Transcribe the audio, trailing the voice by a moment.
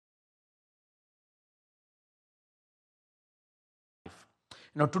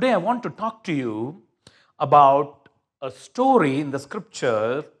Today I want to talk to you about a story in the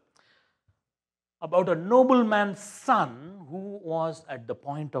scripture about a nobleman's son who was at the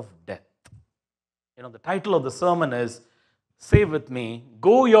point of death. The title of the sermon is, say with me,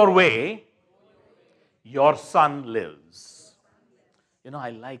 "Go your way, your son lives." I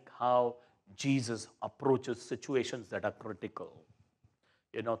like how Jesus approaches situations that are critical.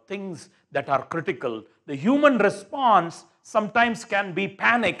 Things that are critical. The human response sometimes can be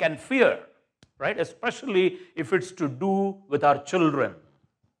panic and fear, right? Especially if it's to do with our children.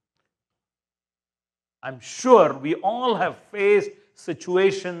 I'm sure we all have faced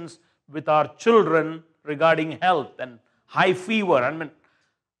situations with our children regarding health and high fever.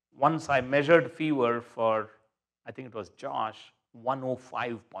 Once I measured fever for, I think it was Josh,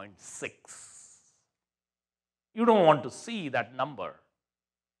 105.6. You don't want to see that number.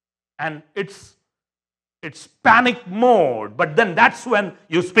 And it's panic mode, but then that's when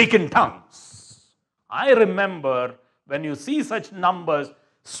you speak in tongues. I remember when you see such numbers,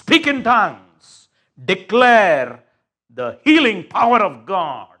 speak in tongues, declare the healing power of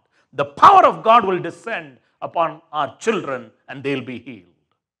God. The power of God will descend upon our children and they'll be healed.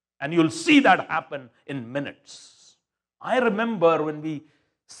 And you'll see that happen in minutes. I remember when we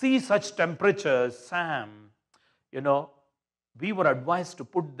see such temperatures, Sam, we were advised to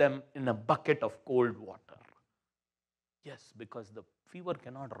put them in a bucket of cold water. Yes, because the fever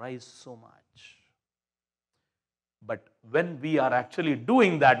cannot rise so much. But when we are actually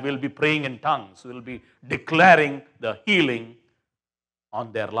doing that, we'll be praying in tongues. We'll be declaring the healing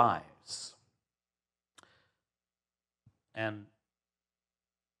on their lives. And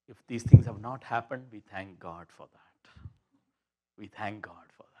if these things have not happened, we thank God for that. We thank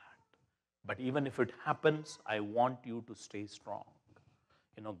God for that. But even if it happens, I want you to stay strong.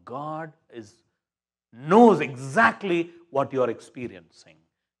 God knows exactly what you're experiencing.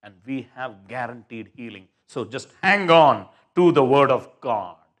 And we have guaranteed healing. So just hang on to the word of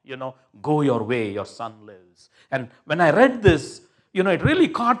God. Go your way, your son lives. And when I read this, it really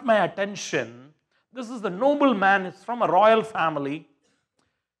caught my attention. This is the nobleman. It's from a royal family.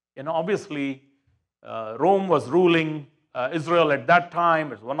 Obviously, Rome was ruling Israel at that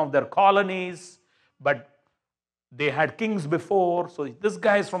time. It's one of their colonies. But they had kings before. So this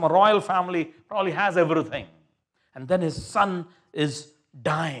guy is from a royal family, probably has everything. And then his son is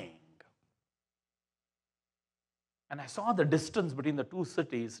dying. And I saw the distance between the two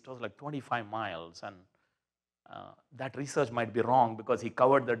cities. It was like 25 miles. And that research might be wrong because he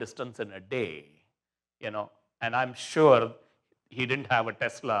covered the distance in a day. And I'm sure he didn't have a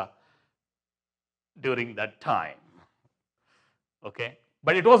Tesla during that time. Okay?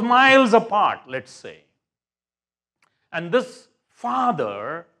 But it was miles apart, let's say. And this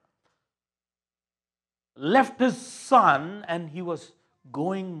father left his son and he was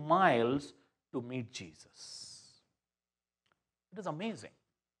going miles to meet Jesus. It is amazing.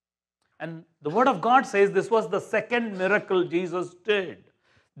 And the word of God says this was the second miracle Jesus did.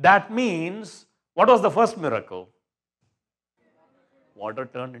 That means, what was the first miracle? Water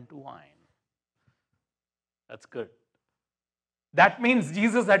turned into wine. That's good. That means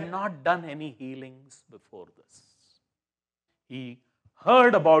Jesus had not done any healings before this. He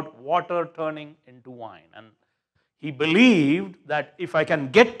heard about water turning into wine. And he believed that if I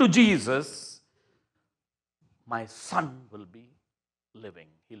can get to Jesus, my son will be living.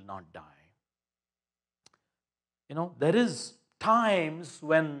 He'll not die. There is times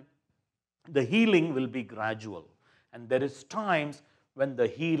when the healing will be gradual. And there is times when the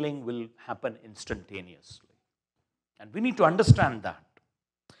healing will happen instantaneously. And we need to understand that.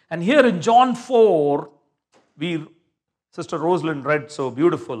 And here in John 4, Sister Rosalind read so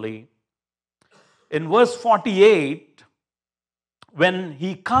beautifully. In verse 48, when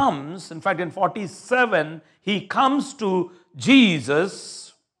he comes, in fact in 47, he comes to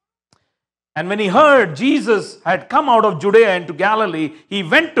Jesus. And when he heard Jesus had come out of Judea into Galilee, he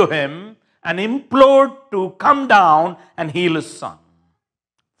went to him and implored to come down and heal his son.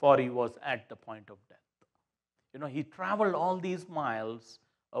 For he was at the point of death. He traveled all these miles,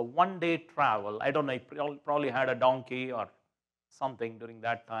 a one-day travel. I don't know, he probably had a donkey or something during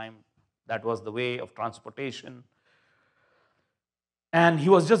that time. That was the way of transportation. And he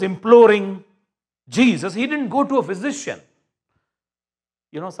was just imploring Jesus. He didn't go to a physician.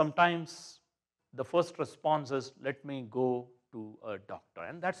 Sometimes the first response is, let me go to a doctor.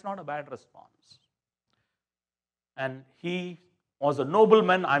 And that's not a bad response. And he was a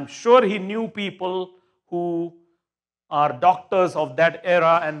nobleman. I'm sure he knew people who are doctors of that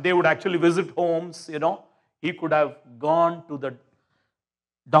era, and they would actually visit homes. He could have gone to the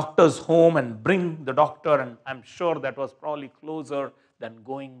doctor's home and bring the doctor, and I'm sure that was probably closer than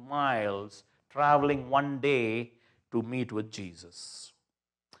going miles, traveling one day to meet with Jesus.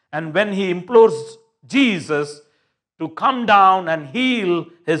 And when he implores Jesus to come down and heal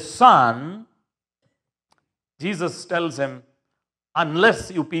his son, Jesus tells him,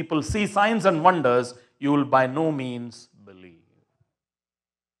 unless you people see signs and wonders, you will by no means believe.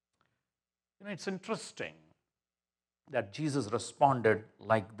 It's interesting that Jesus responded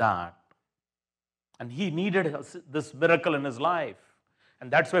like that. And he needed this miracle in his life. And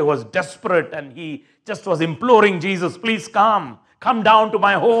that's why he was desperate, and he just was imploring Jesus, please come down to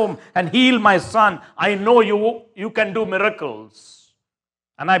my home and heal my son. I know you can do miracles.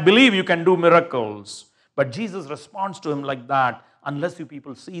 And I believe you can do miracles. But Jesus responds to him like that, unless you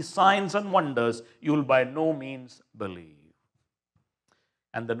people see signs and wonders, you will by no means believe.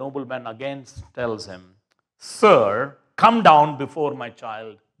 And the nobleman again tells him, sir, come down before my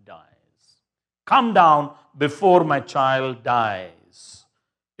child dies. Come down before my child dies.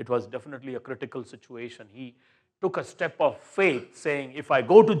 It was definitely a critical situation. He took a step of faith, saying, if I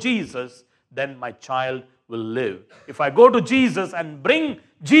go to Jesus, then my child will live. If I go to Jesus and bring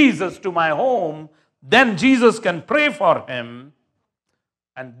Jesus to my home, then Jesus can pray for him,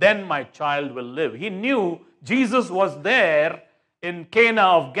 and then my child will live. He knew Jesus was there in Cana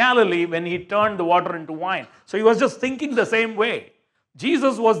of Galilee when he turned the water into wine. So he was just thinking the same way.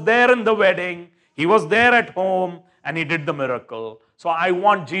 Jesus was there in the wedding, he was there at home, and he did the miracle. So I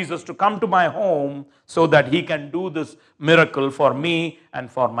want Jesus to come to my home so that he can do this miracle for me and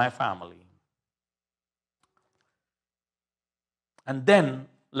for my family. And then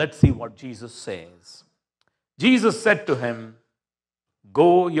let's see what Jesus says. Jesus said to him,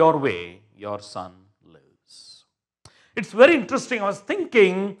 go your way, your son lives. It's very interesting. I was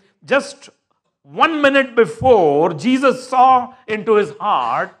thinking just 1 minute before, Jesus saw into his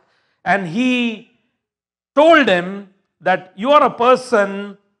heart and he told him that you are a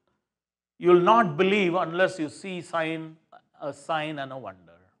person, you will not believe unless you see a sign and a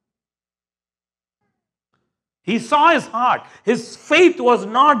wonder. He saw his heart. His faith was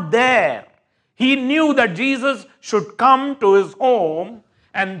not there. He knew that Jesus should come to his home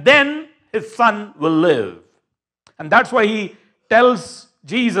and then his son will live. And that's why he tells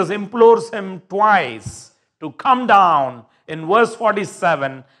Jesus, implores him twice to come down in verse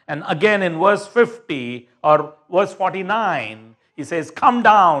 47 and again in verse 50 or verse 49. He says, come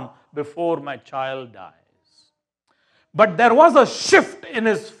down before my child dies. But there was a shift in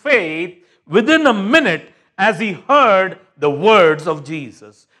his faith within a minute as he heard the words of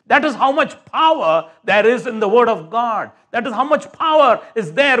Jesus. That is how much power there is in the word of God. That is how much power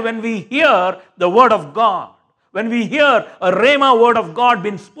is there when we hear the word of God. When we hear a rhema word of God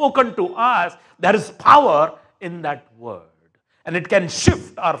being spoken to us, there is power in that word. And it can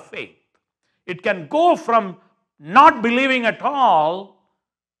shift our faith. It can go from not believing at all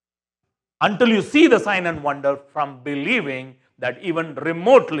until you see the sign and wonder, from believing that even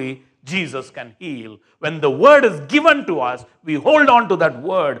remotely Jesus can heal. When the word is given to us, we hold on to that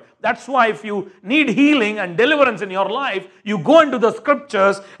word. That's why if you need healing and deliverance in your life, you go into the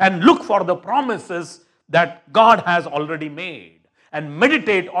scriptures and look for the promises that God has already made. And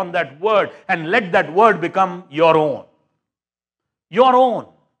meditate on that word and let that word become your own. Your own.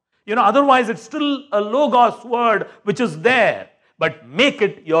 Otherwise it's still a logos word which is there. But make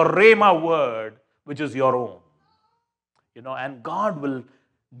it your rhema word which is your own. And God will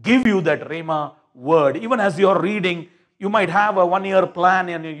give you that rhema word. Even as you're reading, you might have a 1-year plan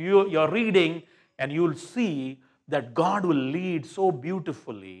and you're reading and you'll see that God will lead so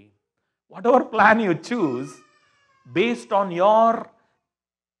beautifully. Whatever plan you choose, based on your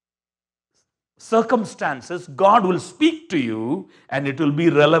circumstances, God will speak to you and it will be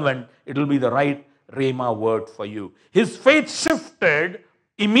relevant. It will be the right rhema word for you. His faith shifted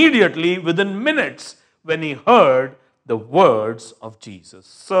immediately within minutes when he heard the words of Jesus.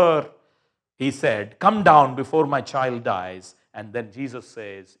 Sir, he said, come down before my child dies. And then Jesus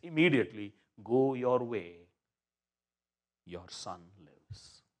says, immediately, go your way, your son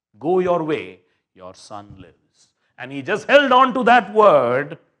lives. Go your way, your son lives. And he just held on to that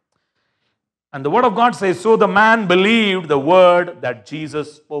word. And the word of God says, so the man believed the word that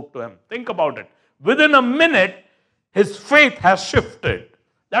Jesus spoke to him. Think about it. Within a minute, his faith has shifted.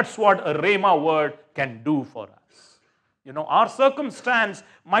 That's what a rhema word can do for us. Our circumstance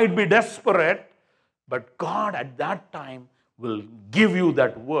might be desperate, but God at that time will give you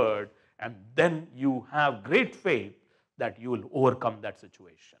that word, and then you have great faith that you will overcome that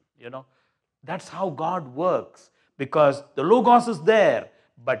situation. That's how God works, because the Logos is there,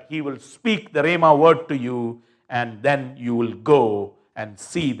 but He will speak the Rhema word to you, and then you will go and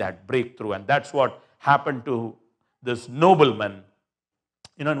see that breakthrough. And that's what happened to this nobleman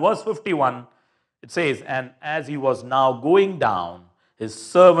In verse 51, it says, and as he was now going down, his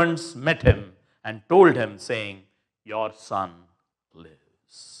servants met him and told him, saying, your son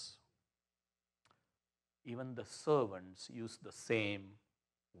lives. Even the servants use the same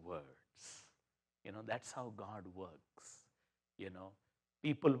words. That's how God works.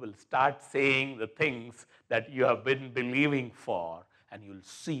 People will start saying the things that you have been believing for, and you'll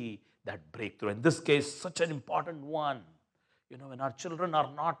see that breakthrough. In this case, such an important one. When our children are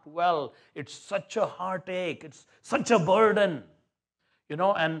not well, it's such a heartache, it's such a burden,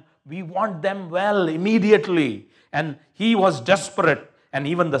 and we want them well immediately. And he was desperate, and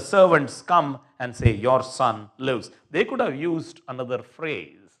even the servants come and say, your son lives. They could have used another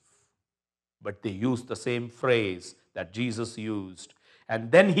phrase, but they used the same phrase that Jesus used. And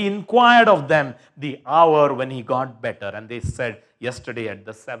then he inquired of them the hour when he got better. And they said, yesterday at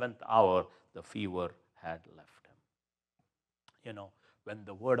the 7th hour, the fever had left him. When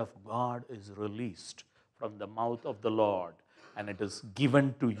the word of God is released from the mouth of the Lord and it is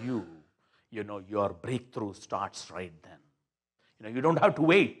given to you, your breakthrough starts right then. You don't have to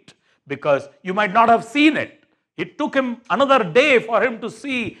wait, because you might not have seen it. It took him another day for him to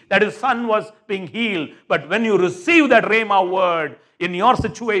see that his son was being healed. But when you receive that Rhema word in your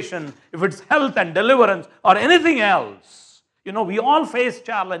situation, if it's health and deliverance or anything else, we all face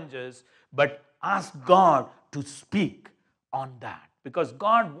challenges, but ask God to speak on that. Because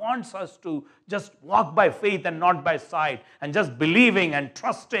God wants us to just walk by faith and not by sight, and just believing and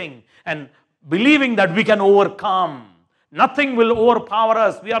trusting and believing that we can overcome. Nothing will overpower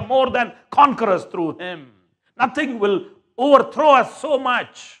us. We are more than conquerors through him. Nothing will overthrow us so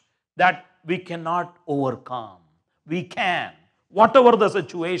much that we cannot overcome. We can. Whatever the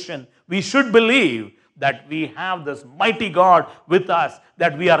situation, we should believe that we have this mighty God with us,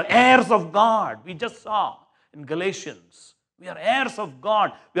 that we are heirs of God. We just saw in Galatians, we are heirs of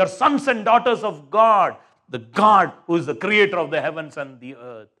God. We are sons and daughters of God, the God who is the creator of the heavens and the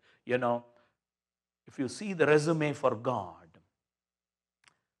earth. If you see the resume for God,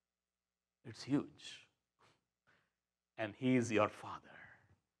 it's huge. And he is your Father.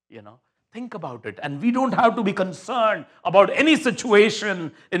 Think about it. And we don't have to be concerned about any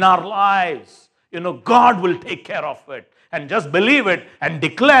situation in our lives. God will take care of it. And just believe it and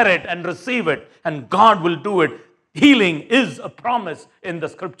declare it and receive it. And God will do it. Healing is a promise in the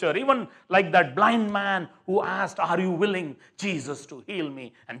scripture. Even like that blind man who asked, are you willing, Jesus, to heal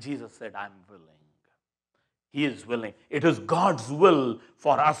me? And Jesus said, I'm willing. He is willing. It is God's will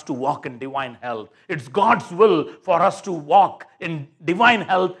for us to walk in divine health. It's God's will for us to walk in divine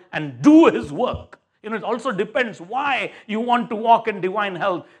health and do his work. It also depends why you want to walk in divine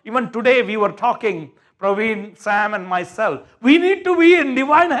health. Even today we were talking, Praveen, Sam and myself, we need to be in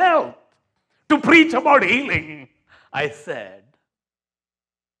divine health to preach about healing. I said,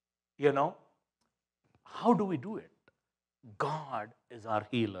 how do we do it? God is our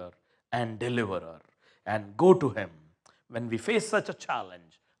healer and deliverer. And go to him. When we face such a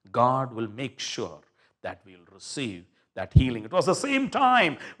challenge, God will make sure that we'll receive that healing. It was the same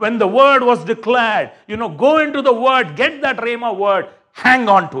time when the word was declared. Go into the word, get that Rhema word, hang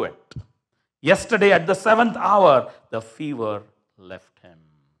on to it. Yesterday at the 7th hour, the fever left him.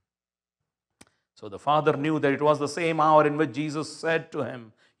 So the father knew that it was the same hour in which Jesus said to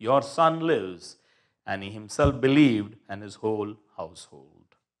him, your son lives. And he himself believed, and his whole household.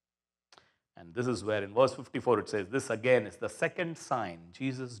 And this is where in verse 54 it says, this again is the second sign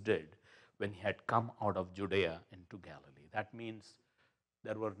Jesus did when he had come out of Judea into Galilee. That means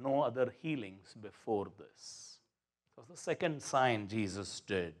there were no other healings before this. It was the second sign Jesus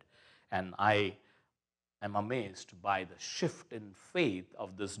did. And I am amazed by the shift in faith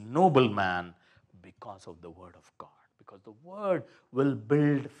of this noble man because of the word of God. Because the word will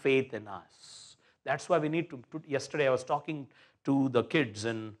build faith in us. That's why we need to put, yesterday I was talking to the kids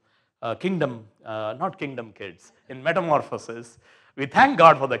in not kingdom kids, in Metamorphosis. We thank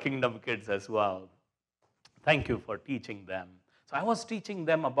God for the kingdom kids as well. Thank you for teaching them. So I was teaching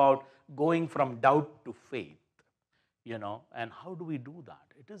them about going from doubt to faith, and how do we do that?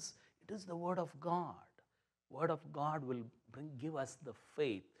 It is the word of God. Word of God will give us the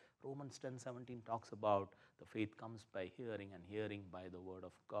faith. Romans 10:17 talks about the faith comes by hearing, and hearing by the word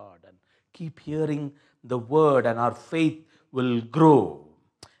of God. And keep hearing the word and our faith will grow.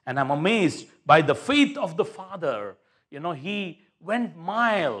 And I'm amazed by the faith of the father. He went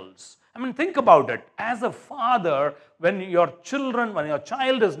miles. Think about it. As a father, when your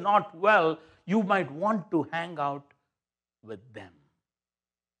child is not well, you might want to hang out with them.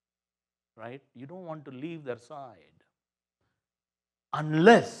 Right? You don't want to leave their side.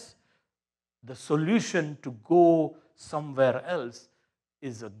 Unless the solution to go somewhere else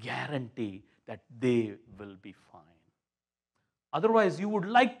is a guarantee that they will be fine. Otherwise, you would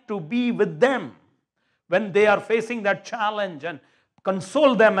like to be with them when they are facing that challenge and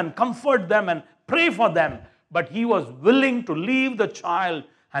console them and comfort them and pray for them. But he was willing to leave the child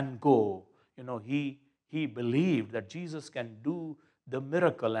and go. He believed that Jesus can do the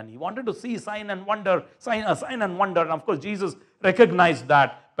miracle, and he wanted to see sign and wonder. And of course, Jesus recognized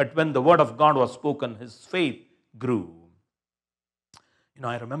that. But when the word of God was spoken, his faith grew.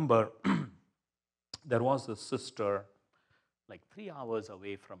 I remember there was a sister like 3 hours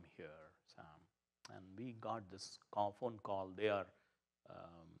away from here, Sam, and we got this phone call. They are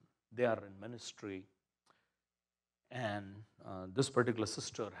in ministry, and this particular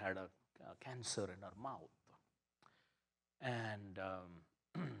sister had a cancer in her mouth, and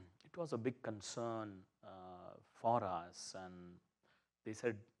it was a big concern for us. And they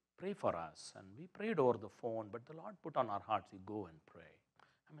said, "Pray for us," and we prayed over the phone. But the Lord put on our hearts, "You go and pray."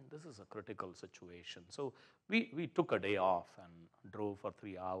 I mean, this is a critical situation. So we took a day off and drove for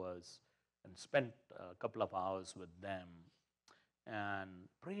 3 hours and spent a couple of hours with them and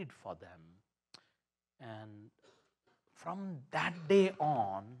prayed for them. And from that day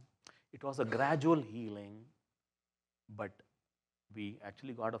on, it was a gradual healing. But we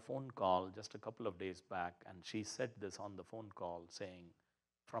actually got a phone call just a couple of days back, and she said this on the phone call, saying,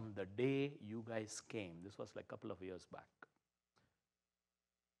 "From the day you guys came," this was like a couple of years back,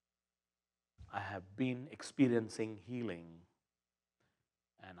 "I have been experiencing healing,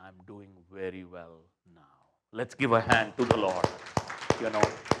 and I'm doing very well now." Let's give a hand to the Lord.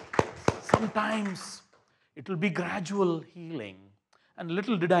 Sometimes it will be gradual healing. And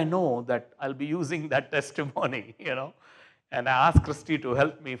little did I know that I'll be using that testimony, And I asked Christy to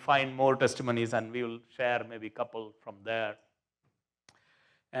help me find more testimonies, and we will share maybe a couple from there.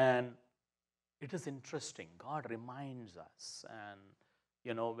 And it is interesting. God reminds us. And,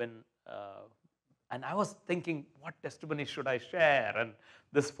 and I was thinking, what testimony should I share? And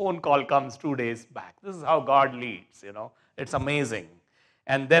this phone call comes 2 days back. This is how God leads, It's amazing.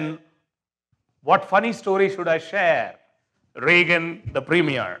 And then, what funny story should I share? Reagan, the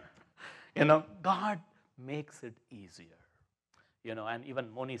premier. God makes it easier. And even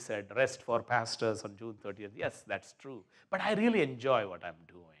Moni said, "Rest for pastors on June 30th. Yes, that's true. But I really enjoy what I'm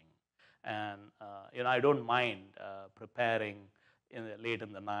doing. And, I don't mind preparing late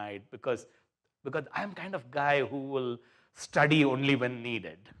in the night because I'm kind of guy who will study only when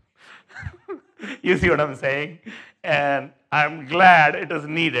needed. You see what I'm saying? And I'm glad it is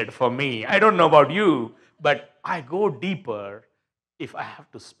needed for me. I don't know about you, but I go deeper if I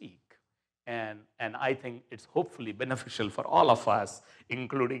have to speak. And I think it's hopefully beneficial for all of us,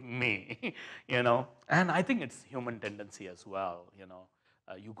 including me, And I think it's human tendency as well,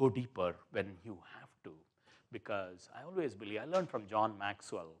 You go deeper when you have to. Because I always believe, I learned from John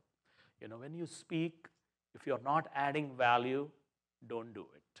Maxwell, when you speak, if you're not adding value, don't do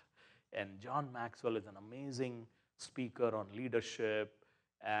it. And John Maxwell is an amazing speaker on leadership.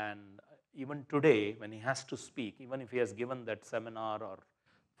 And even today, when he has to speak, even if he has given that seminar or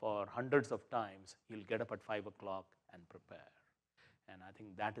for hundreds of times, he'll get up at 5 o'clock and prepare. And I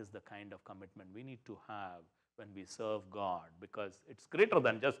think that is the kind of commitment we need to have when we serve God, because it's greater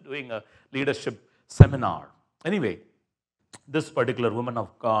than just doing a leadership seminar. Anyway, this particular woman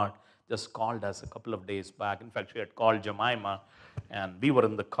of God just called us a couple of days back. In fact, she had called Jemima, and we were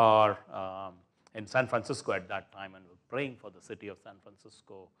in the car in San Francisco at that time, and we were praying for the city of San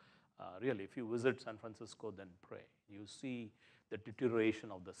Francisco. Really, if you visit San Francisco, then pray. You see the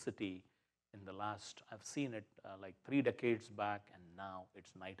deterioration of the city in the last, I've seen it like 3 decades back, and now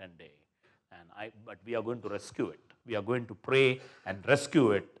it's night and day. But we are going to rescue it. We are going to pray and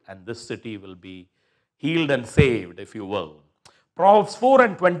rescue it, and this city will be healed and saved, if you will. Proverbs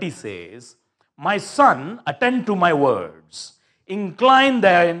 4:20 says, "My son, attend to my words. Incline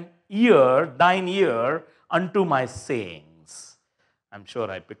thine ear unto my sayings." I'm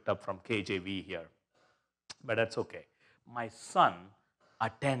sure I picked up from KJV here, but that's okay. My son,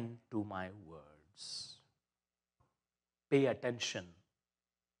 attend to my words. Pay attention.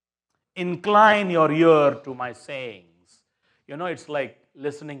 Incline your ear to my sayings. It's like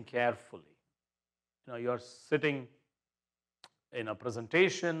listening carefully. You're sitting in a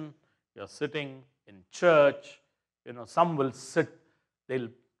presentation, you're sitting in church, some will sit,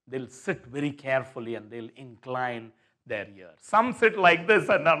 they'll sit very carefully and they'll incline their ear. Some sit like this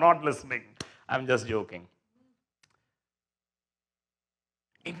and are not listening. I'm just joking.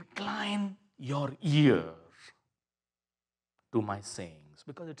 Incline your ear to my sayings,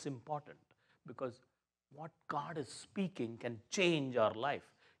 because it's important, because what God is speaking can change our life.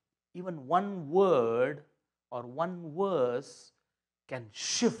 Even one word or one verse can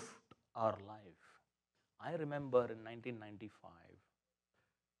shift our life. I remember in 1995,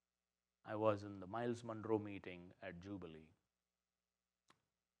 I was in the Miles Monroe meeting at Jubilee.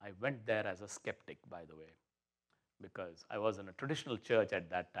 I went there as a skeptic, by the way, because I was in a traditional church at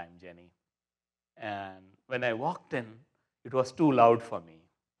that time, Jenny. And when I walked in, it was too loud for me.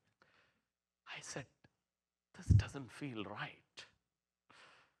 I said, this doesn't feel right.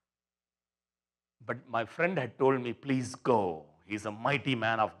 But my friend had told me, please go. He's a mighty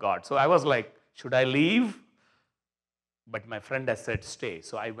man of God. So I was like, should I leave? But my friend has said, stay.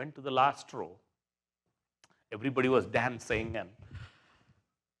 So I went to the last row. Everybody was dancing, and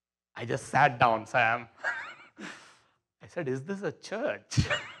I just sat down, Sam. I said, is this a church?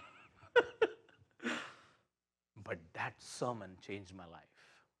 But that sermon changed my life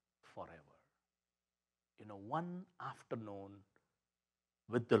forever. One afternoon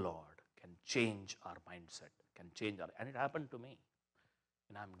with the Lord can change our mindset, and it happened to me.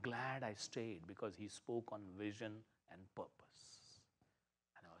 And I'm glad I stayed because he spoke on vision and purpose.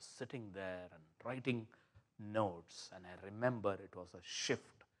 And I was sitting there and writing notes, and I remember it was a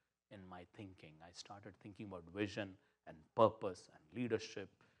shift in my thinking. I started thinking about vision and purpose and leadership,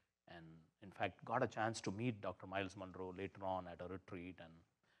 and in fact got a chance to meet Dr. Miles Monroe later on at a retreat and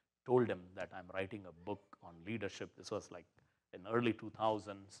told him that I'm writing a book on leadership. This was like in early 2000s,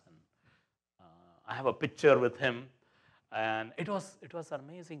 and I have a picture with him, and it was an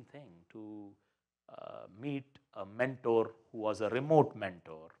amazing thing to meet a mentor who was a remote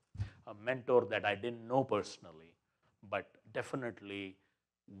mentor, a mentor that I didn't know personally, but definitely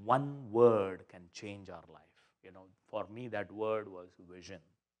one word can change our life. For me, that word was vision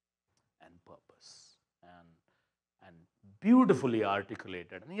and purpose, and beautifully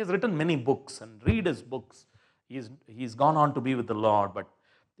articulated. And he has written many books, and read his books. He's gone on to be with the Lord, but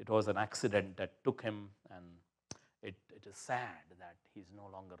it was an accident that took him, and it is sad that he's no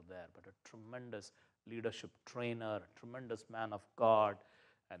longer there. But a tremendous leadership trainer, a tremendous man of God,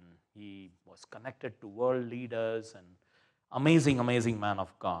 and he was connected to world leaders, and amazing, amazing man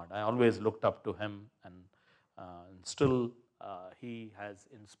of God. I always looked up to him, and still he has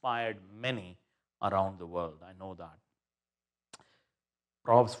inspired many around the world. I know that.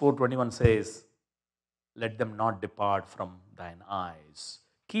 Proverbs 4:21 says, let them not depart from thine eyes.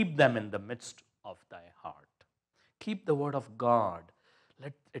 Keep them in the midst of thy heart. Keep the word of God.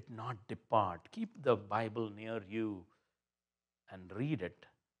 Let it not depart. Keep the Bible near you and read it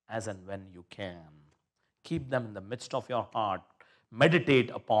as and when you can. Keep them in the midst of your heart. Meditate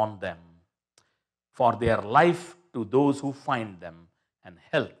upon them. For they are life to those who find them, and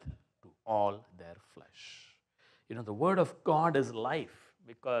health to all their flesh. The word of God is life,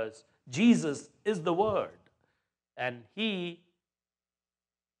 because Jesus is the word, and he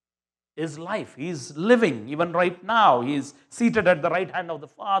is life. He is living even right now. He is seated at the right hand of the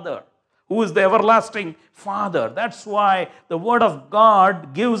Father, who is the everlasting Father. That's why the word of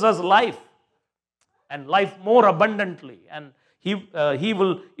God gives us life, and life more abundantly. And he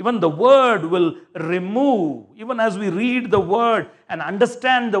will, even the word will remove, even as we read the word and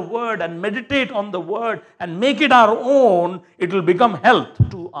understand the word and meditate on the word and make it our own, it will become health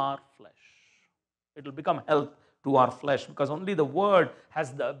to our flesh. It will become health to our flesh, because only the word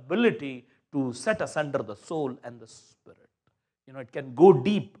has the ability to set asunder the soul and the spirit. It can go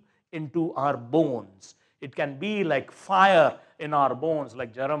deep into our bones. It can be like fire in our bones,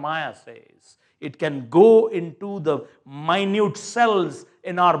 like Jeremiah says. It can go into the minute cells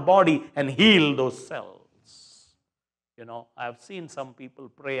in our body and heal those cells. I've seen some people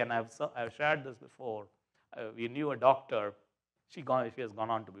pray, and I've shared this before. We knew a doctor. She has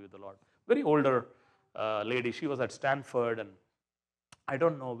gone on to be with the Lord. Very older lady. She was at Stanford, and I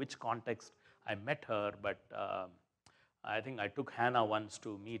don't know which context I met her, but I think I took Hannah once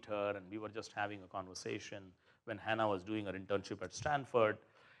to meet her, and we were just having a conversation when Hannah was doing her internship at Stanford.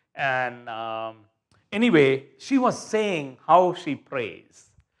 And anyway, she was saying how she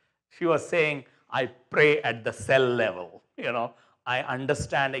prays. She was saying, I pray at the cell level. I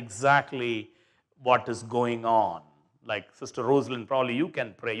understand exactly what is going on. Like Sister Rosalind, probably you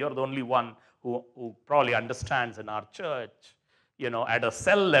can pray. You're the only one who probably understands in our church, at a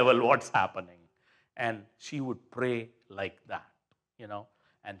cell level what's happening. And she would pray like that,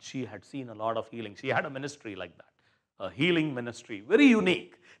 and she had seen a lot of healing. She had a ministry like that. A healing ministry, very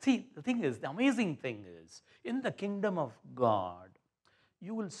unique. See, the amazing thing is, in the kingdom of God,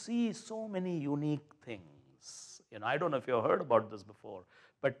 you will see so many unique things. I don't know if you've heard about this before,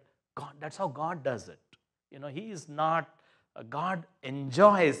 but God, that's how God does it. He is not, God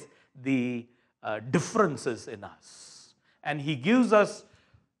enjoys the differences in us, and he gives us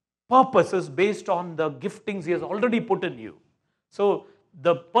purposes based on the giftings he has already put in you. So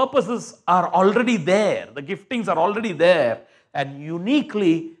the purposes are already there, the giftings are already there, and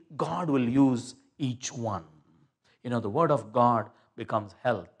uniquely God will use each one. The Word of God becomes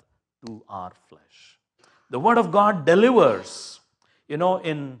health to our flesh. The Word of God delivers.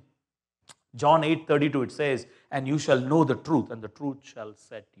 In John 8:32 it says, and you shall know the truth, and the truth shall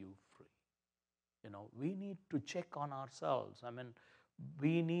set you free. We need to check on ourselves.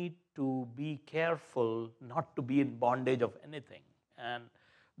 We need to be careful not to be in bondage of anything. And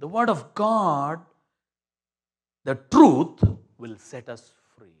the Word of God, the truth, will set us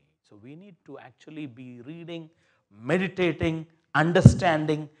free. So we need to actually be reading, meditating,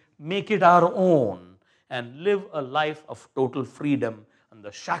 understanding, make it our own, and live a life of total freedom. And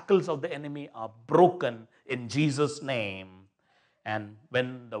the shackles of the enemy are broken in Jesus' name. And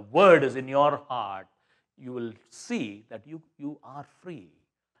when the Word is in your heart, you will see that you are free.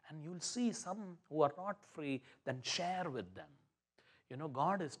 And you will see some who are not free, then share with them.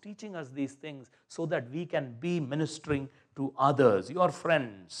 God is teaching us these things so that we can be ministering to others, your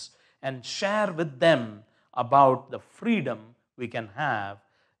friends, and share with them about the freedom we can have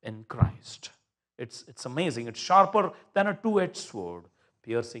in Christ. It's amazing. It's sharper than a two-edged sword,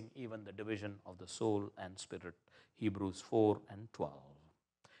 piercing even the division of the soul and spirit. Hebrews 4:12.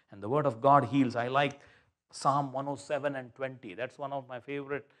 And the Word of God heals. I like Psalm 107 and 20. That's one of my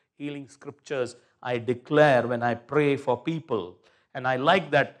favorite healing scriptures I declare when I pray for people. And I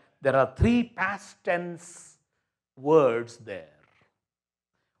like that there are 3 past tense words there.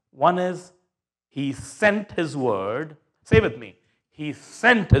 One is, He sent His word. Say with me. He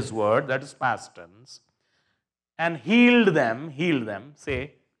sent His word, that is past tense, and healed them,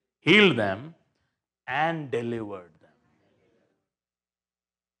 say, healed them, and delivered them.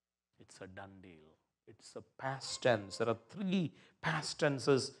 It's a done deal. It's a past tense. There are 3 past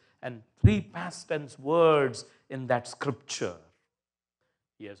tenses and 3 past tense words in that scripture.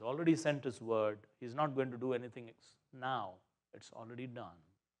 He has already sent His word. He's not going to do anything now. It's already done.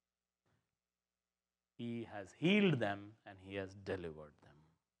 He has healed them and He has delivered them.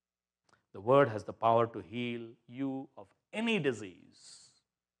 The word has the power to heal you of any disease.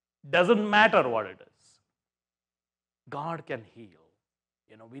 Doesn't matter what it is. God can heal.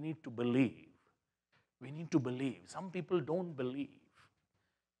 We need to believe. We need to believe. Some people don't believe.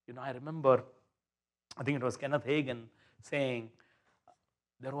 I remember, I think it was Kenneth Hagin saying,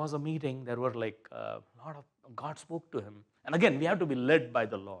 there was a meeting, there were like a lot of, God spoke to him. And again, we have to be led by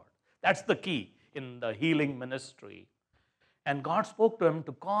the Lord. That's the key in the healing ministry. And God spoke to him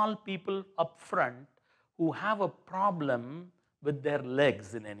to call people up front who have a problem with their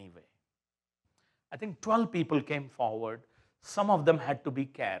legs in any way. I think 12 people came forward. Some of them had to be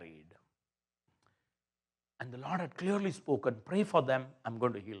carried. And the Lord had clearly spoken, pray for them, I'm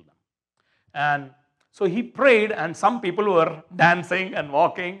going to heal them. And so he prayed, and some people were dancing and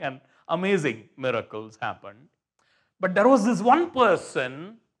walking, and amazing miracles happened. But there was this one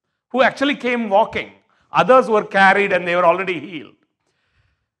person who actually came walking. Others were carried and they were already healed.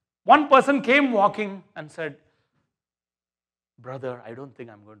 One person came walking and said, brother, I don't think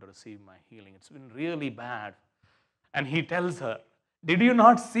I'm going to receive my healing. It's been really bad. And he tells her, did you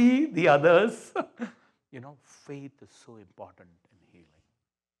not see the others? Faith is so important in healing.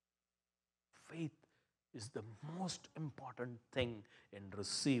 Faith is the most important thing in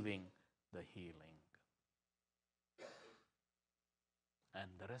receiving the healing. And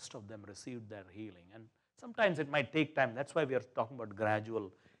the rest of them received their healing. And sometimes it might take time. That's why we are talking about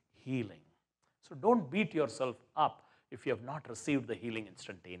gradual healing. So don't beat yourself up if you have not received the healing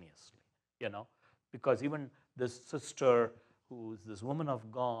instantaneously. Because even this sister who is this woman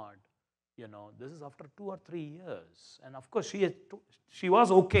of God, this is after 2 or 3 years. And of course, she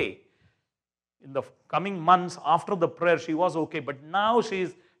was okay. In the coming months after the prayer, she was okay. But now she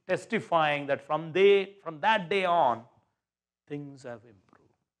is testifying that from that day on, things have improved.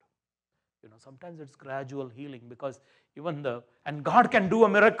 Sometimes it's gradual healing because and God can do a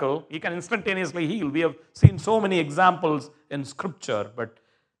miracle. He can instantaneously heal. We have seen so many examples in Scripture,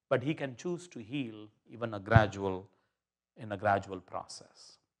 but He can choose to heal even in a gradual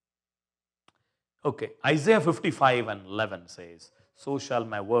process. Okay, Isaiah 55:11 says, so shall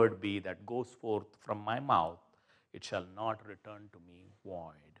my word be that goes forth from my mouth. It shall not return to me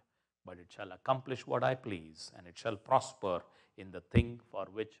void, but it shall accomplish what I please, and it shall prosper in the thing for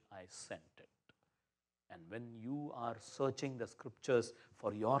which I sent it. And when you are searching the scriptures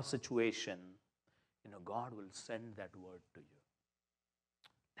for your situation, God will send that word to you.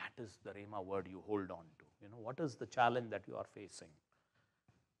 That is the Rhema word you hold on to. What is the challenge that you are facing?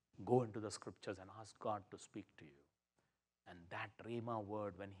 Go into the scriptures and ask God to speak to you. And that Rhema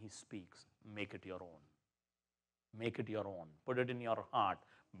word, when He speaks, make it your own. Make it your own. Put it in your heart.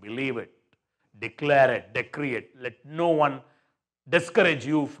 Believe it. Declare it. Decree it. Let no one discourage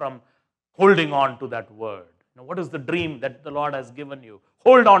you from holding on to that word. Now, what is the dream that the Lord has given you?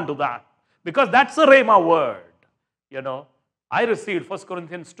 Hold on to that. Because that's a Rhema word. I received 1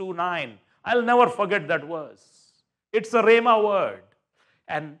 Corinthians 2:9. I'll never forget that verse. It's a Rhema word.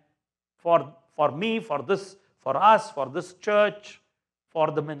 And for me, for us, for this church,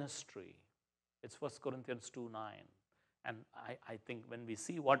 for the ministry, it's 1 Corinthians 2:9. And I think when we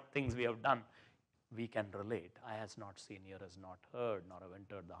see what things we have done, we can relate. Eye has not seen, ear has not heard, nor have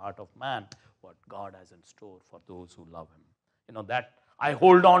entered the heart of man what God has in store for those who love him. That I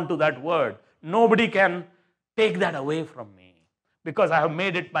hold on to that word. Nobody can take that away from me because I have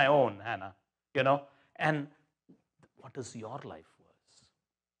made it my own, Hannah. And what is your life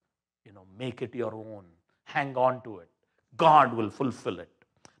verse? Make it your own. Hang on to it. God will fulfill it.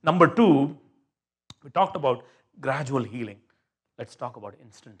 Number 2, we talked about gradual healing. Let's talk about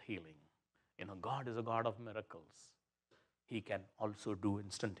instant healing. God is a God of miracles. He can also do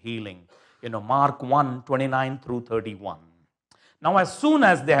instant healing. Mark 1:29 through 31. Now, as soon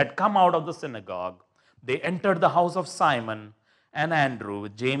as they had come out of the synagogue, they entered the house of Simon and Andrew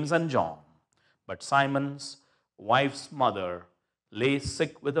with James and John. But Simon's wife's mother lay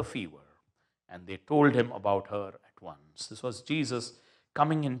sick with a fever, and they told him about her at once. This was Jesus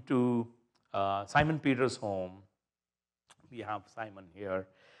coming into Simon Peter's home. We have Simon here.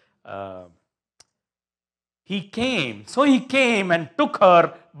 He came and took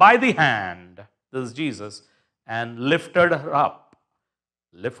her by the hand, this is Jesus, and lifted her up,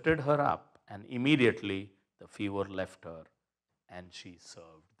 and immediately the fever left her, and she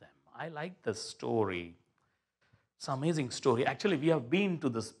served them. I like this story. It's an amazing story. Actually, we have been to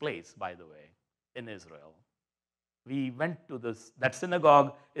this place, by the way, in Israel. We went to that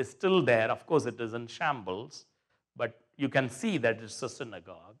synagogue is still there. Of course, it is in shambles, but you can see that it's a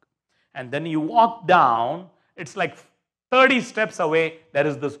synagogue. And then you walk down, it's like 30 steps away, there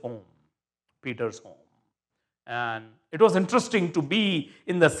is this home, Peter's home. And it was interesting to be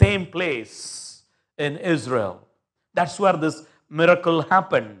in the same place in Israel. That's where this miracle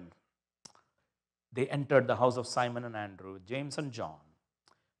happened. They entered the house of Simon and Andrew, James and John.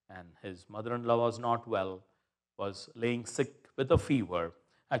 And his mother-in-law was not well, was laying sick with a fever.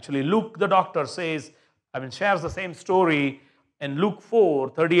 Actually, Luke, the doctor, shares the same story in Luke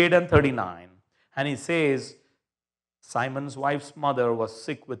 4:38 and 39. And he says, Simon's wife's mother was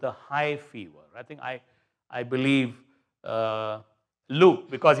sick with a high fever. I believe Luke,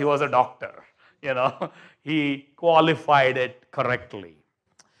 because he was a doctor, he qualified it correctly.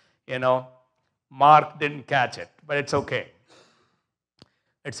 Mark didn't catch it, but it's okay.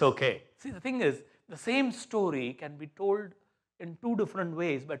 It's okay. See, the thing is, the same story can be told in 2 different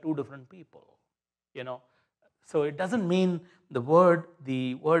ways by 2 different people. So it doesn't mean the word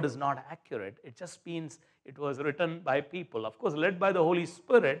is not accurate. It just means it was written by people, of course, led by the Holy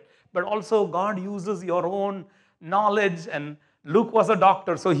Spirit, but also God uses your own knowledge, and Luke was a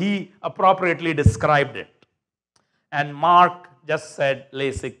doctor, so he appropriately described it. And Mark just said,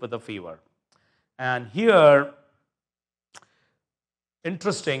 lay sick with a fever. And here,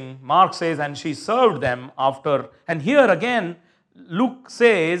 interesting, Mark says, and she served them after. And here again, Luke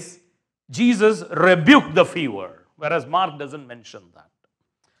says, Jesus rebuked the fever, whereas Mark doesn't mention that.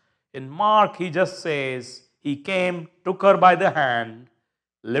 In Mark, he just says, he came, took her by the hand,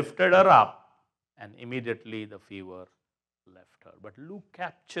 lifted her up, and immediately the fever left her. But Luke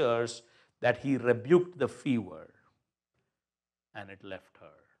captures that he rebuked the fever, and it left her.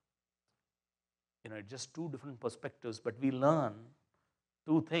 It's just 2 different perspectives, but we learn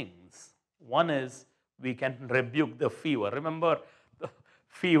 2 things. One is we can rebuke the fever. Remember the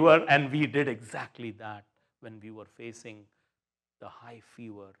fever, and we did exactly that when we were facing the high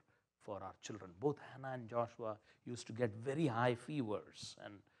fever for our children. Both Hannah and Joshua used to get very high fevers,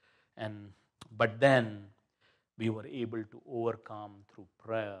 but then we were able to overcome through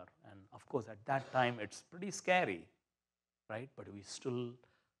prayer. And of course, at that time, it's pretty scary, right? But we still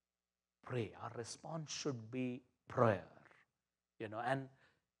pray. Our response should be prayer, and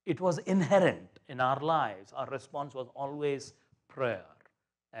it was inherent in our lives. Our response was always prayer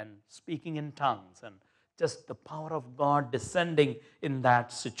and speaking in tongues and just the power of God descending in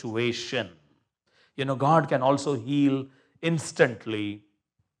that situation. God can also heal instantly.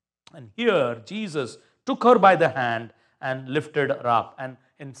 And here, Jesus took her by the hand and lifted her up. And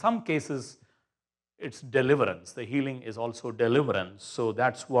in some cases, it's deliverance. The healing is also deliverance. So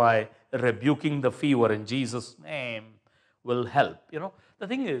that's why rebuking the fever in Jesus' name will help. The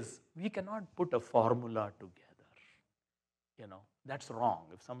thing is, we cannot put a formula together. That's wrong.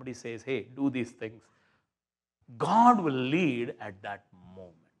 If somebody says, hey, do these things, God will lead at that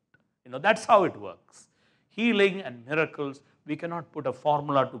moment. That's how it works. Healing and miracles, we cannot put a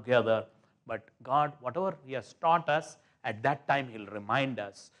formula together, but God, whatever He has taught us, at that time He'll remind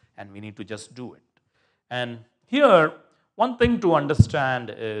us, and we need to just do it. And here, one thing to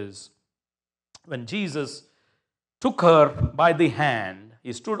understand is when Jesus took her by the hand,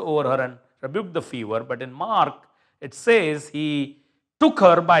 He stood over her and rebuked the fever. But in Mark, it says He took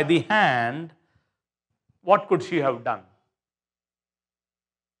her by the hand. What could she have done?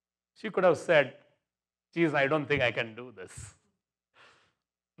 She could have said, "Jesus, I don't think I can do this."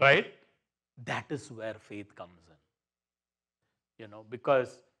 Right? That is where faith comes in.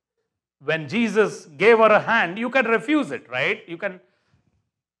 Because when Jesus gave her a hand, you can refuse it, right? You can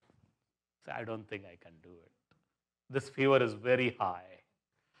say, "I don't think I can do it. This fever is very high."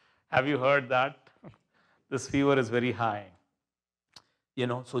 Have you heard that? This fever is very high.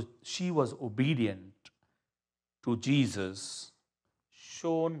 So she was obedient to Jesus,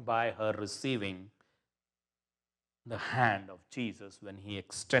 shown by her receiving the hand of Jesus when He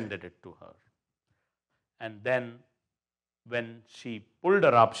extended it to her. And then when she pulled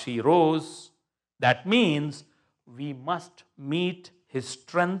her up, she rose. That means we must meet His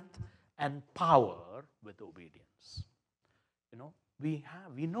strength and power with obedience.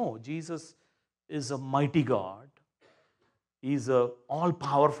 We know Jesus is a mighty God. He's an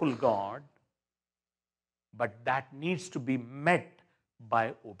all-powerful God. But that needs to be met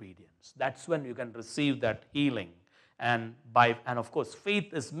by obedience. That's when you can receive that healing. And of course,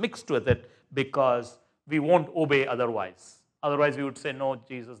 faith is mixed with it, because we won't obey otherwise. Otherwise, we would say, "No,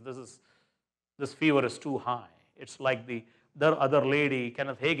 Jesus, this fever is too high." It's like the other lady,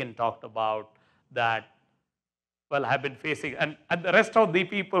 Kenneth Hagin, talked about that. Well, have been facing, and the rest of the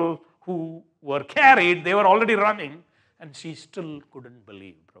people who were carried, they were already running, and she still couldn't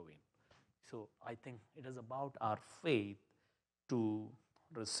believe, Praveen. So I think it is about our faith to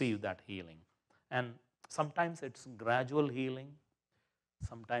receive that healing. And sometimes it's gradual healing,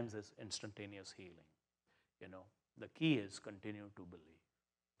 sometimes it's instantaneous healing. The key is continue to believe.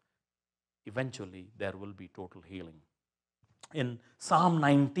 Eventually, there will be total healing. In Psalm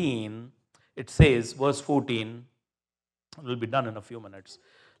 19, it says, verse 14, it will be done in a few minutes.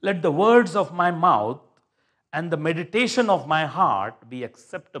 "Let the words of my mouth and the meditation of my heart be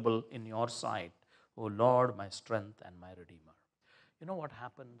acceptable in your sight, O Lord, my strength and my Redeemer." You know what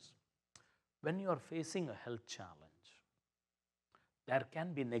happens? When you are facing a health challenge, there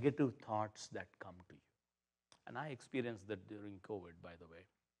can be negative thoughts that come to you. And I experienced that during COVID, by the way.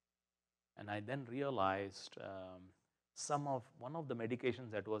 And I then realized one of the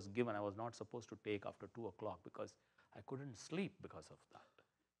medications that was given, I was not supposed to take after 2 o'clock because I couldn't sleep because of that.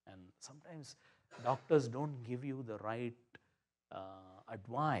 And sometimes doctors don't give you the right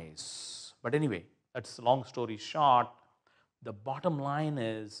advice. But anyway, that's a long story short. The bottom line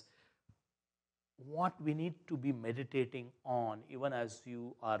is what we need to be meditating on even as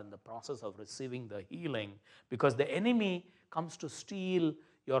you are in the process of receiving the healing, because the enemy comes to steal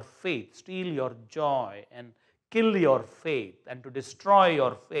your faith, steal your joy, and kill your faith, and to destroy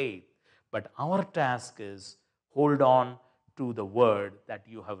your faith. But our task is hold on to the word that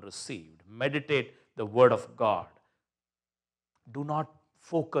you have received. Meditate the word of God. Do not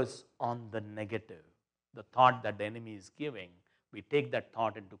focus on the negative, the thought that the enemy is giving. We take that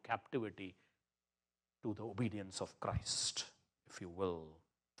thought into captivity to the obedience of Christ, if you will.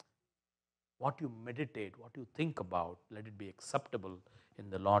 What you meditate, what you think about, let it be acceptable in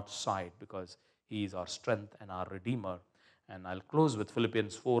the Lord's sight, because He is our strength and our Redeemer. And I'll close with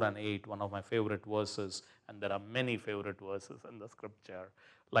Philippians 4:8, one of my favorite verses, and there are many favorite verses in the scripture,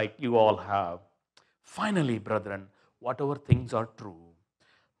 like you all have. "Finally, brethren, whatever things are true,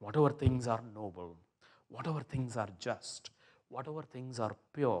 whatever things are noble, whatever things are just, whatever things are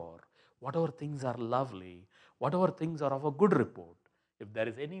pure, whatever things are lovely, whatever things are of a good report, if there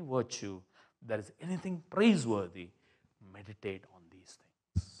is any virtue, if there is anything praiseworthy, meditate on these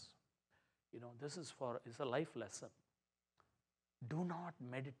things." This is a life lesson. Do not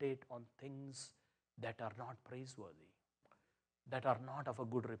meditate on things that are not praiseworthy, that are not of a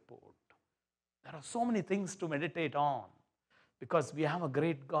good report. There are so many things to meditate on because we have a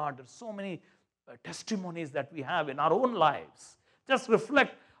great God. There are so many testimonies that we have in our own lives. Just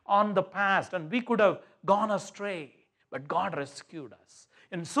reflect on the past, and we could have gone astray, but God rescued us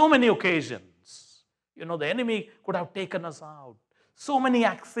in so many occasions. The enemy could have taken us out. So many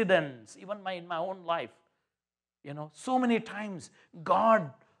accidents, even in my own life. So many times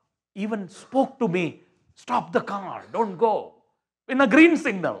God even spoke to me, "Stop the car, don't go," in a green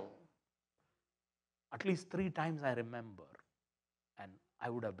signal. At least 3 times I remember. And I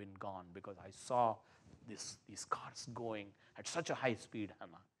would have been gone because I saw these cars going at such a high speed,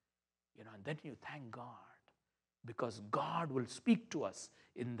 Hannah. And then you thank God, because God will speak to us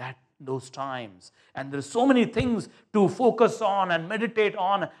in those times. And there's so many things to focus on and meditate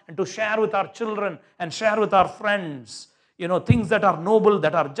on and to share with our children and share with our friends. Things that are noble,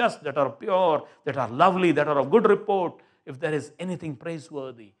 that are just, that are pure, that are lovely, that are of good report. If there is anything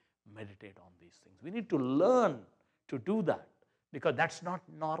praiseworthy, meditate on these things. We need to learn to do that, because that's not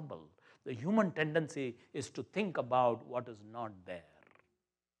normal. The human tendency is to think about what is not there.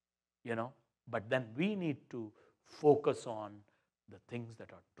 But then we need to focus on the things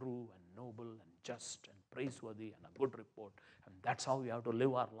that are true and noble and just and praiseworthy and a good report. And that's how we have to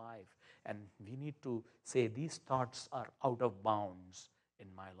live our life. And we need to say, these thoughts are out of bounds in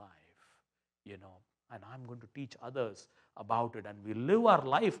my life, and I'm going to teach others about it. And we live our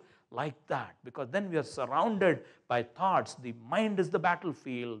life like that, because then we are surrounded by thoughts. The mind is the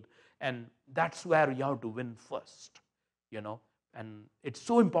battlefield, and that's where you have to win first, and it's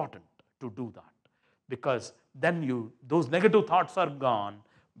so important to do that, because then those negative thoughts are gone.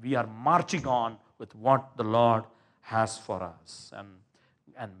 We are marching on with what the Lord has for us.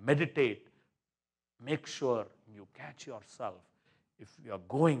 And meditate. Make sure you catch yourself. If you are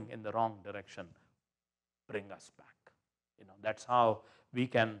going in the wrong direction, bring us back. That's how we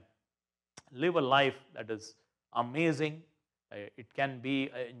can live a life that is amazing. It can be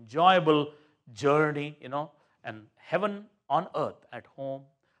an enjoyable journey, and heaven on earth at home,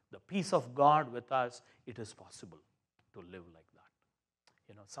 the peace of God with us. It is possible to live like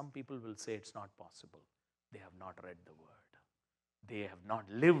that. Some people will say it's not possible. They have not read the word. They have not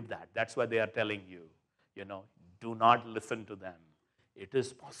lived that. That's why they are telling you, do not listen to them. It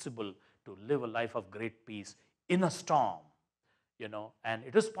is possible to live a life of great peace in a storm, and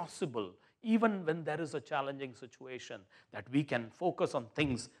it is possible even when there is a challenging situation, that we can focus on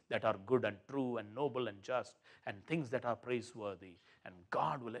things that are good and true and noble and just, and things that are praiseworthy. And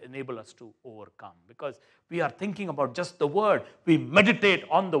God will enable us to overcome, because we are thinking about just the word. We meditate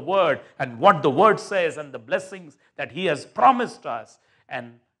on the word and what the word says and the blessings that he has promised us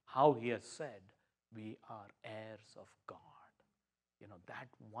and how he has said we are heirs of God. That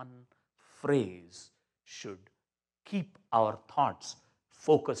one phrase should keep our thoughts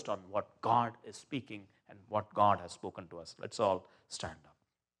focused on what God is speaking and what God has spoken to us. Let's all stand up.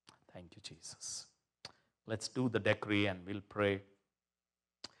 Thank you, Jesus. Let's do the decree and we'll pray.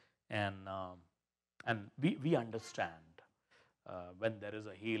 And we understand when there is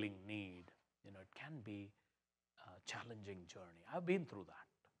a healing need, it can be a challenging journey. I've been through that.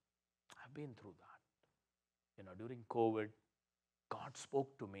 During COVID, God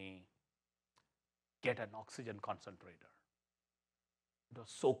spoke to me, get an oxygen concentrator. It was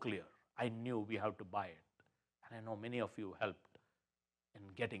so clear. I knew we have to buy it. And I know many of you helped in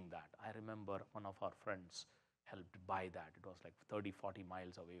getting that. I remember one of our friends helped buy that. It was like 30, 40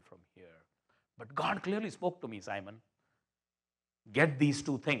 miles away from here. But God clearly spoke to me, Simon, get these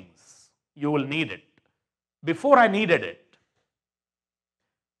two things. You will need it. Before I needed it,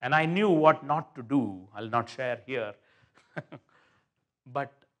 and I knew what not to do. I'll not share here.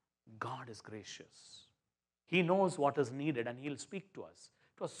 But God is gracious. He knows what is needed and he'll speak to us.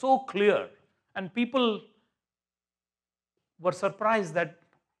 It was so clear. And people were surprised that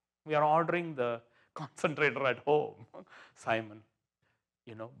we are ordering the concentrator at home, Simon.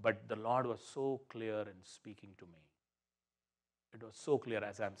 But the Lord was so clear in speaking to me. It was so clear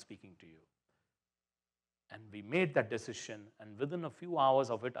as I'm speaking to you. And we made that decision, and within a few hours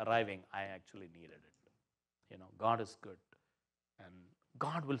of it arriving, I actually needed it. God is good. And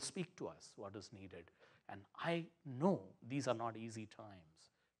God will speak to us what is needed. And I know these are not easy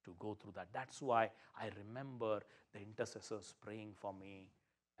times to go through that. That's why I remember the intercessors praying for me.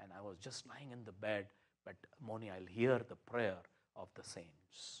 And I was just lying in the bed, but Moni, I'll hear the prayer of the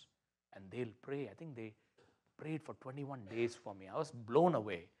saints. And they'll pray. I think they prayed for 21 days for me. I was blown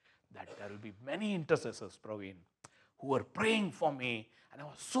away that there will be many intercessors, Praveen, who were praying for me. And I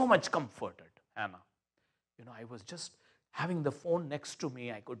was so much comforted, Hannah. I was just having the phone next to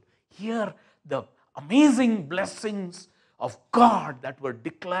me. I could hear the amazing blessings of God that were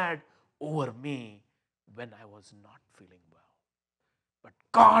declared over me when I was not feeling well. But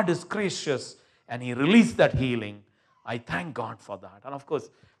God is gracious and he released that healing. I thank God for that. And of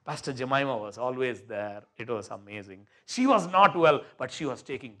course, Pastor Jemima was always there. It was amazing. She was not well, but she was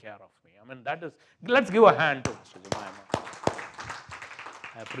taking care of me. Let's give a hand to Pastor Jemima.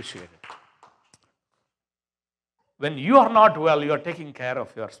 I appreciate it. When you are not well, you are taking care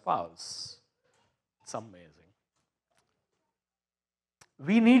of your spouse. It's amazing.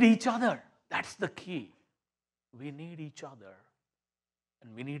 We need each other. That's the key. We need each other.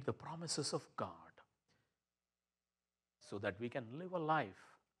 And we need the promises of God. so that we can live a life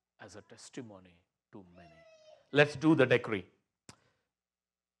as a testimony to many. Let's do the decree.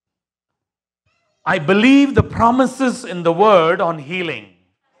 I believe the promises in the word on healing.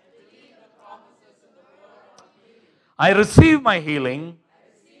 I receive my healing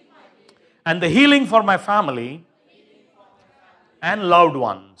and the healing for my family and loved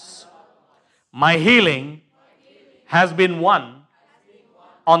ones. My healing has been won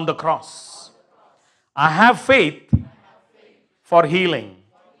on the cross. I have faith for healing.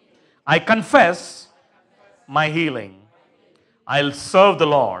 I confess my healing. I'll serve the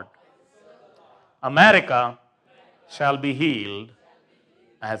Lord. America shall be healed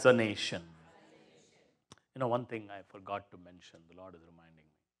as a nation. You know, one thing I forgot to mention, the Lord is reminding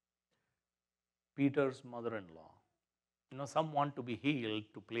me. Peter's mother-in-law. You know, some want to be healed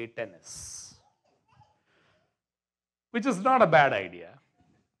to play tennis, which is not a bad idea.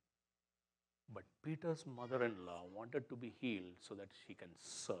 But Peter's mother-in-law wanted to be healed so that she can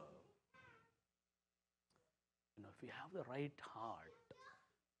serve. You know, if we have the right heart,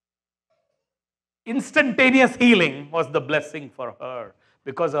 instantaneous healing was the blessing for her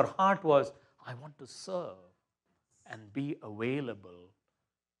because her heart was, I want to serve and be available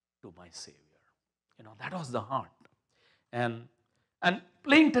to my Savior. You know, that was the heart. And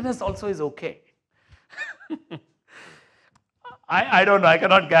playing tennis also is okay. I don't know, I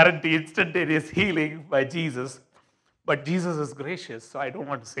cannot guarantee instantaneous healing by Jesus, but Jesus is gracious, so I don't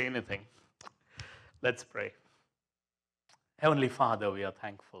want to say anything. Let's pray. Heavenly Father, we are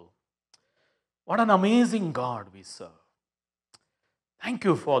thankful. What an amazing God we serve. Thank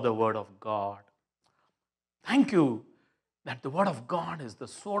you for the Word of God. Thank you that the Word of God is the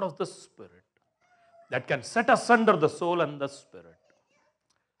sword of the Spirit that can set asunder the soul and the spirit.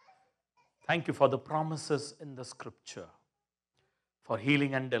 Thank you for the promises in the Scripture for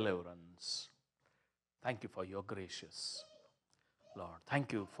healing and deliverance. Thank you for your gracious, Lord.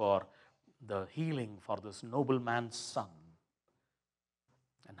 Thank you for the healing for this nobleman's son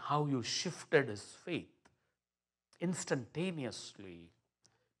and how you shifted his faith instantaneously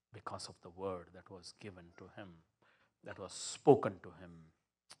because of the word that was given to him, that was spoken to him.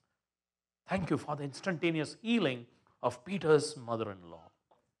 Thank you for the instantaneous healing of Peter's mother-in-law.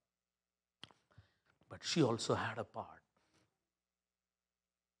 But she also had a part.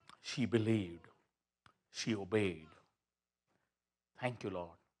 She believed. She obeyed. Thank you,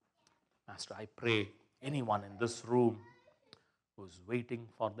 Lord. Master, I pray anyone in this room who's waiting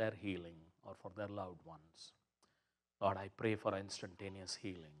for their healing or for their loved ones, Lord, I pray for instantaneous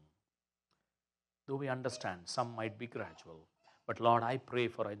healing. Though we understand some might be gradual, but Lord, I pray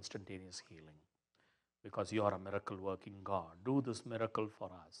for instantaneous healing because you are a miracle working God. Do this miracle for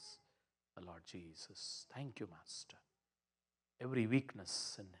us, Lord Jesus. Thank you, Master. Every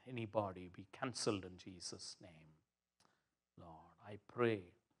weakness in any body be cancelled in Jesus' name. Lord, I pray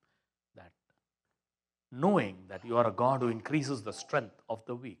that knowing that you are a God who increases the strength of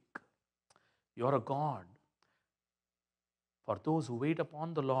the weak, you are a God. For those who wait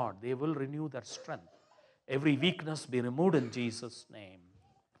upon the Lord, they will renew their strength. Every weakness be removed in Jesus' name.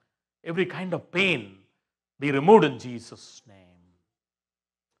 Every kind of pain be removed in Jesus' name.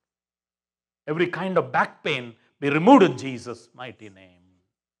 Every kind of back pain be removed in Jesus' mighty name.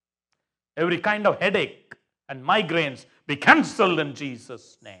 Every kind of headache and migraines be cancelled in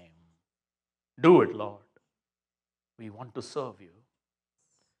Jesus' name. Do it, Lord. We want to serve you.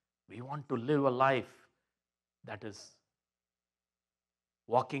 We want to live a life that is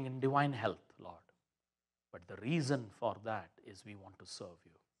walking in divine health, Lord. But the reason for that is we want to serve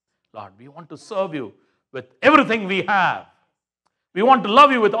you. Lord, we want to serve you with everything we have. We want to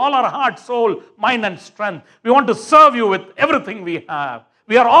love you with all our heart, soul, mind, and strength. We want to serve you with everything we have.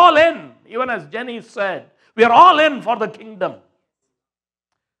 We are all in, even as Jenny said. We are all in for the kingdom.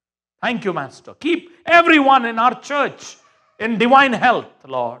 Thank you, Master. Keep everyone in our church in divine health,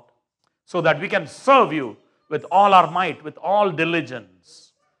 Lord, so that we can serve you with all our might, with all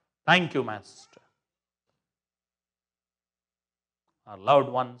diligence. Thank you, Master. Our loved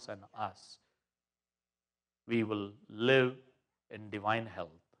ones and us, we will live in divine health.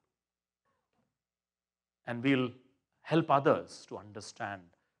 And we'll help others to understand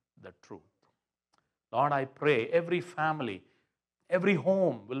the truth. Lord, I pray every family, every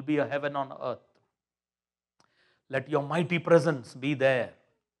home will be a heaven on earth. Let your mighty presence be there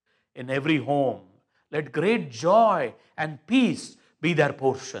in every home. Let great joy and peace be their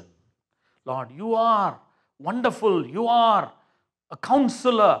portion. Lord, you are wonderful. You are a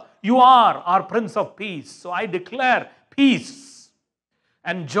counselor. You are our Prince of Peace. So I declare peace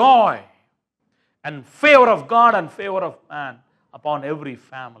and joy and favor of God and favor of man upon every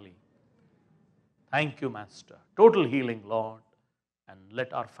family. Thank you, Master. Total healing, Lord. And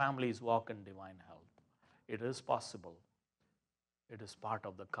let our families walk in divine health. It is possible. It is part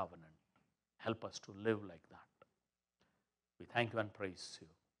of the covenant. Help us to live like that. We thank you and praise you.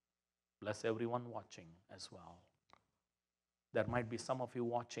 Bless everyone watching as well. There might be some of you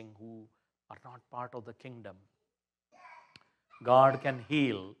watching who are not part of the kingdom. God can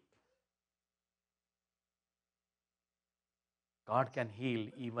heal. God can heal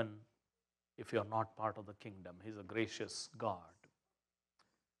even if you're not part of the kingdom. He's a gracious God.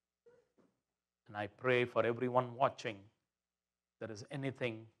 And I pray for everyone watching, there is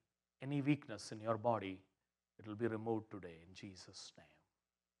anything, any weakness in your body, it will be removed today in Jesus' name.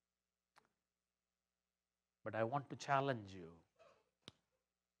 But I want to challenge you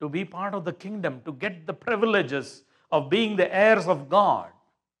to be part of the kingdom, to get the privileges of being the heirs of God.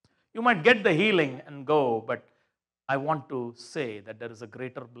 You might get the healing and go, but I want to say that there is a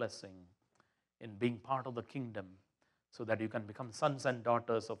greater blessing in being part of the kingdom so that you can become sons and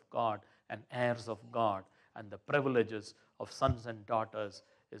daughters of God and heirs of God. And the privileges of sons and daughters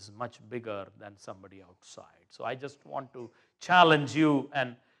is much bigger than somebody outside. So I just want to challenge you,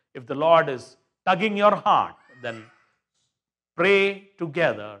 and if the Lord is tugging your heart, then pray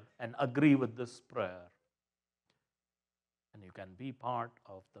together and agree with this prayer. And you can be part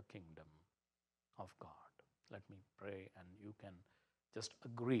of the kingdom of God. Let me pray and you can just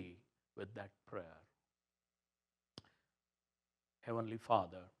agree with that prayer. Heavenly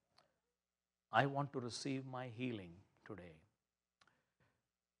Father, I want to receive my healing today.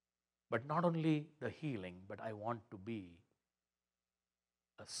 But not only the healing, but I want to be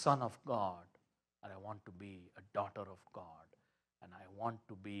a son of God, and I want to be a daughter of God, and I want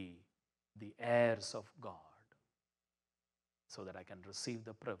to be the heirs of God so that I can receive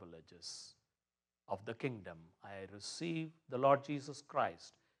the privileges of the kingdom. I receive the Lord Jesus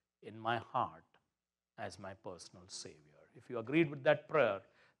Christ in my heart as my personal Savior. If you agreed with that prayer,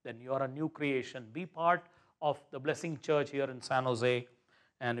 then you are a new creation. Be part of the Blessing Church here in San Jose.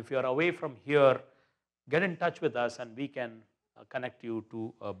 And if you are away from here, get in touch with us and we can connect you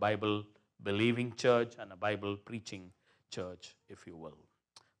to a Bible believing church and a Bible preaching church, if you will.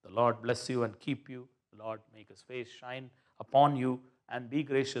 The Lord bless you and keep you. The Lord make His face shine upon you and be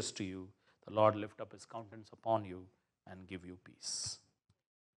gracious to you. The Lord lift up His countenance upon you and give you peace.